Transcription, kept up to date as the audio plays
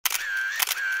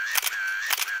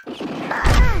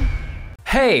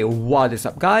Hey, what is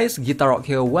up guys? GuitarRock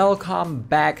here. Welcome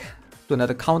back to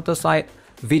another CounterSide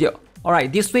video.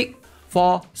 Alright, this week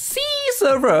for C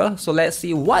server. So let's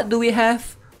see what do we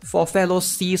have for fellow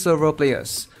C server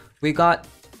players. We got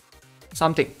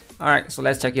something. Alright, so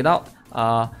let's check it out.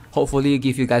 Hopefully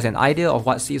give you guys an idea of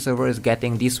what C server is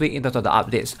getting this week in terms of the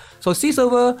updates. So C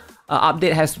server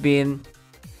update has been,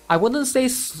 I wouldn't say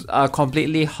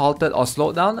completely halted or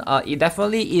slowed down. It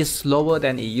definitely is slower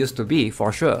than it used to be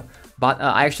for sure. But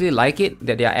I actually like it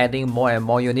that they are adding more and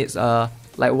more units,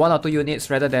 like 1 or 2 units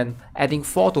rather than adding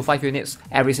 4 to 5 units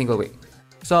every single week.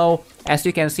 So as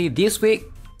you can see, this week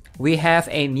we have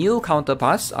a new counter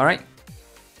pass. Alright.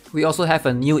 We also have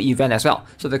a new event as well.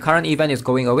 So the current event is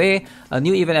going away. A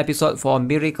new event episode for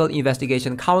Miracle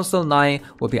Investigation Council 9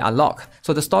 will be unlocked.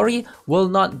 So the story will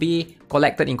not be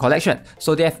collected in collection.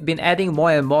 So they have been adding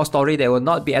more and more story that will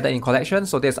not be added in collection.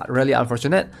 So that's really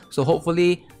unfortunate. So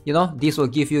hopefully, you know, this will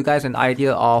give you guys an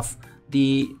idea of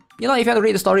the, you know, if you have to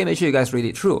read the story, make sure you guys read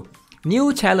it through.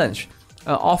 New challenge,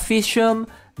 Officium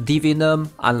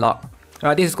Divinum unlock.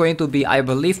 This is going to be, I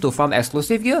believe, to farm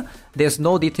exclusive gear. There's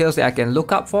no details that I can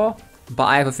look up for, but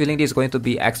I have a feeling this is going to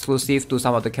be exclusive to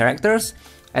some of the characters.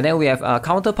 And then we have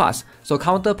Counter Pass. So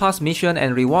Counter Pass mission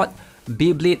and reward,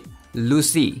 Biblide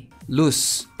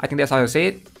Luce. I think that's how you say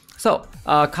it. So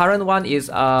current one is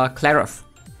Clarif.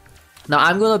 Now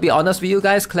I'm going to be honest with you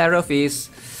guys, Clarif is,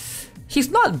 he's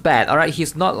not bad, alright?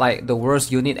 He's not like the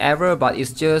worst unit ever, but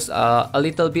it's just a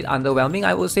little bit underwhelming,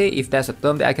 I would say, if that's a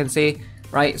term that I can say.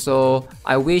 Right, so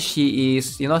I wish he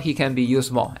is, you know, he can be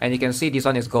used more. And you can see this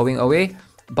one is going away.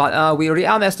 But with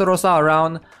Rearm Esterosa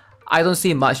around, I don't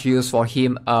see much use for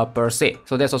him per se.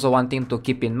 So that's also one thing to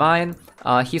keep in mind.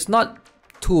 He's not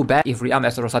too bad if Rearm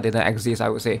Esterosa didn't exist, I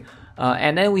would say.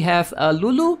 And then we have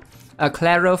Lulu,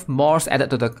 Clarif, Morse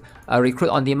added to the Recruit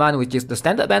on Demand, which is the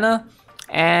standard banner.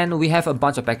 And we have a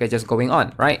bunch of packages going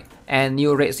on, right? And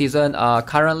new raid season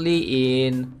currently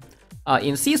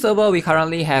in C server, we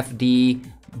currently have the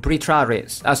Britra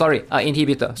raids.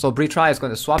 Inhibitor. So Britra is going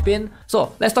to swap in.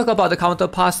 So let's talk about the counter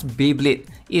pass Biblide.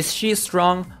 Is she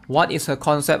strong? What is her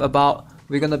concept about?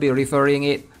 We're going to be referring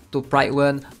it to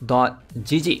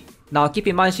pride1.gg. Now keep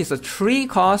in mind she's a 3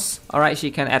 cost. Alright,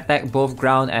 she can attack both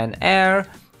ground and air.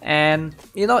 And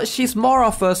you know, she's more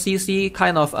of a CC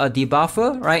kind of a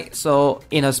debuffer, right? So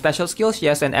in her special skill, she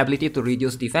has an ability to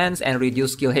reduce defense and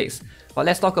reduce skill haste. But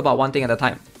let's talk about one thing at a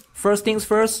time. First things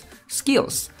first,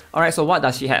 skills. Alright, so what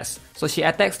does she has? So she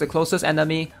attacks the closest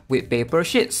enemy with paper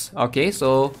sheets. Okay,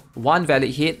 so 1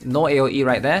 valid hit, no AoE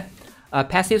right there.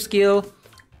 Passive skill,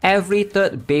 every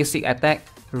 3rd basic attack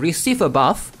receive a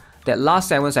buff that lasts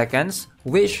 7 seconds,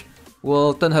 which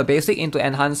will turn her basic into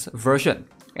enhanced version.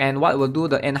 And what will do,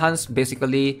 the enhanced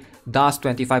basically does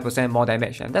 25% more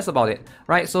damage, and that's about it.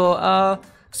 Right, so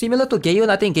similar to Gayun,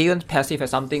 I think Gayun's passive has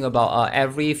something about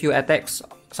every few attacks,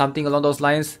 something along those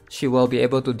lines, she will be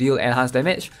able to deal enhanced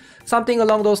damage. Something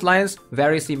along those lines,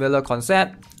 very similar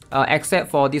concept,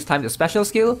 except for this time the special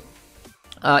skill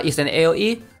is an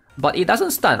AoE, but it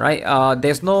doesn't stun, right?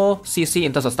 There's no CC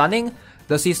in terms of stunning.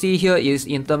 The CC here is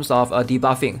in terms of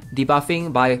debuffing.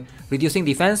 Debuffing by reducing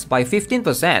defense by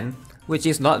 15%, which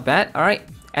is not bad, alright?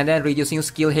 And then reducing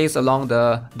skill haste along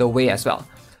the way as well.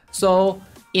 So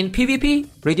in PvP,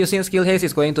 reducing skill haste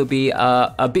is going to be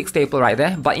a big staple right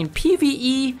there. But in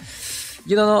PvE,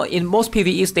 you know, in most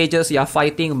PvE stages, you are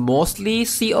fighting mostly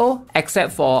CO,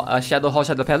 except for Shadow Hall,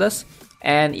 Shadow Palace.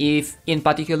 And if, in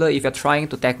particular, if you're trying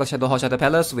to tackle Shadow Hall, Shadow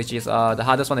Palace, which is the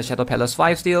hardest one is Shadow Palace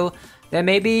 5 still, then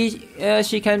maybe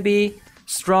she can be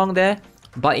strong there.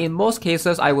 But in most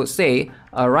cases, I would say,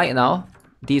 right now,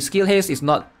 the skill haste is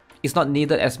not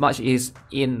needed as much as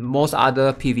in most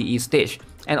other PvE stage.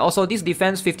 And also this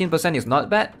defense 15% is not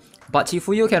bad, but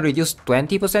Chifuyu can reduce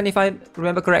 20% if I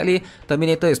remember correctly,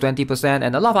 Terminator is 20%,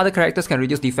 and a lot of other characters can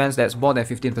reduce defense that's more than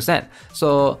 15%.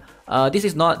 So this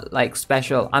is not like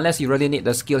special unless you really need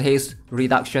the skill haste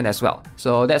reduction as well.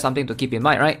 So that's something to keep in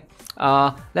mind, right?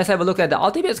 Let's have a look at the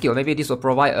ultimate skill. Maybe this will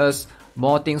provide us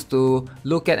more things to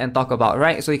look at and talk about,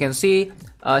 right? So you can see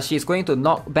she's going to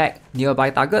knock back nearby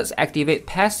targets, activate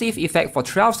passive effect for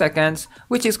 12 seconds,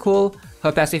 which is cool.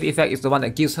 Her passive effect is the one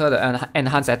that gives her the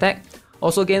enhanced attack.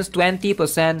 Also gains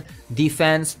 20%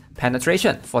 defense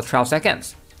penetration for 12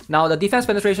 seconds. Now the defense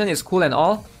penetration is cool and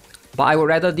all, but I would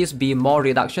rather this be more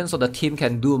reduction so the team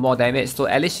can do more damage, so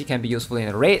at least she can be useful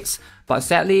in raids. But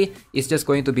sadly, it's just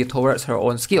going to be towards her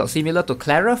own skill. Similar to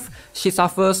Clarif,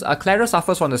 Clarif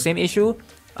suffers from the same issue,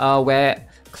 where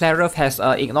Clareth has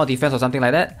ignore defense or something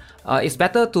like that, it's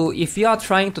better to, if you are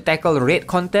trying to tackle raid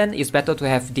content, it's better to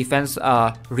have defense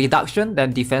reduction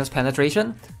than defense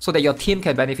penetration, so that your team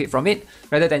can benefit from it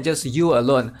rather than just you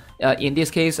alone. In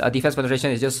this case, defense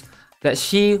penetration is just that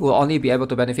she will only be able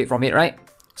to benefit from it, right?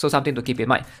 So something to keep in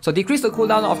mind. So decrease the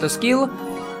cooldown of the skill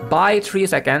by 3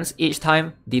 seconds each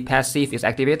time the passive is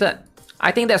activated.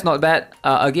 I think that's not bad.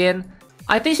 Again,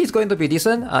 I think she's going to be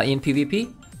decent in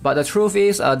PvP. But the truth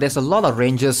is, there's a lot of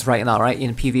ranges right now, right?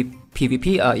 In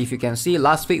PvP, if you can see,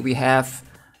 last week we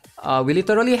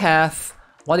literally have,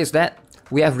 what is that?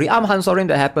 We have Rearm Hansorin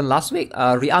that happened last week.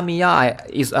 Rearm Mia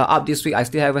is up this week. I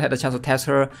still haven't had a chance to test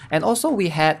her. And also we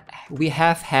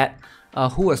have had,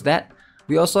 who was that?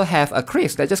 We also have a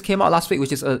Chris that just came out last week,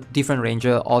 which is a different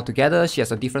ranger altogether. She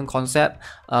has a different concept.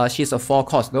 She's a 4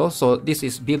 cost though, so this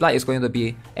is Biblide is going to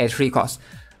be a 3 cost.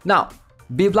 Now,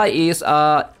 Biblide is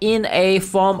in a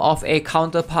form of a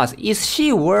counter pass. Is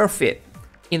she worth it?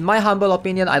 In my humble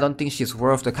opinion, I don't think she's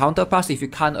worth the counter pass if you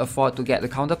can't afford to get the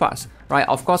counter pass, right?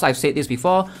 Of course, I've said this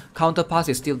before, counter pass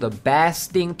is still the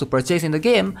best thing to purchase in the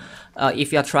game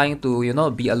if you're trying to, you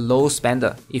know, be a low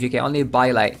spender. If you can only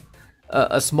buy like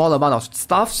a small amount of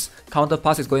stuffs, counter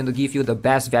pass is going to give you the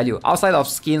best value. Outside of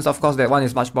skins, of course, that one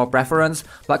is much more preference,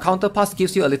 but counter pass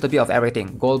gives you a little bit of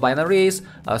everything. Gold binaries,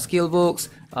 skill books,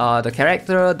 the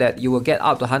character that you will get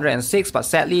up to 106, but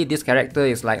sadly this character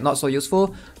is like not so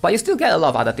useful, but you still get a lot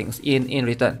of other things in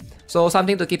return. So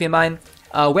something to keep in mind.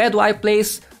 Where do I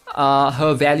place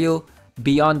her value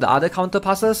beyond the other counter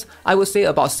passes? I would say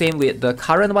about same with the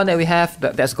current one that we have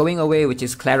that's going away, which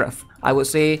is Clareth. I would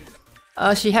say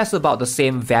she has about the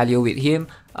same value with him,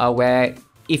 where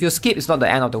if you skip, it's not the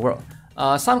end of the world.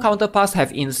 Some counterparts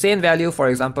have insane value, for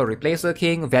example, Replacer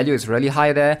King, value is really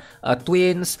high there.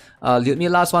 Twins,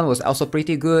 Lyudmila's one was also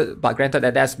pretty good, but granted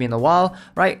that that's been a while,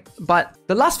 right? But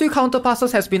the last few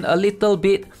counterpasses has been a little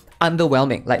bit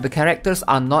underwhelming, like the characters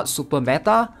are not super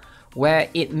meta, where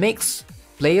it makes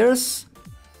players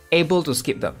able to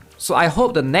skip them. So I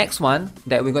hope the next one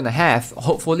that we're going to have,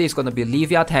 hopefully it's going to be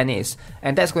Livia Tennis,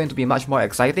 and that's going to be much more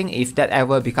exciting if that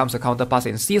ever becomes a counterpass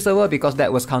in C server, because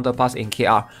that was counterpass in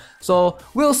KR. So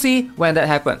we'll see when that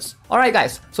happens. Alright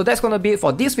guys, so that's going to be it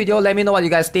for this video. Let me know what you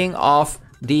guys think of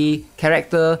the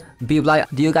character Biblide.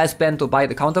 Do you guys plan to buy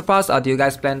the counterpass, or do you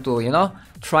guys plan to, you know,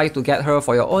 try to get her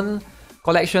for your own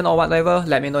collection or whatever?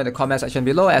 Let me know in the comment section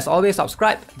below. As always,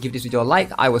 subscribe, give this video a like.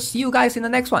 I will see you guys in the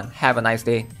next one. Have a nice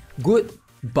day.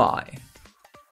 Goodbye.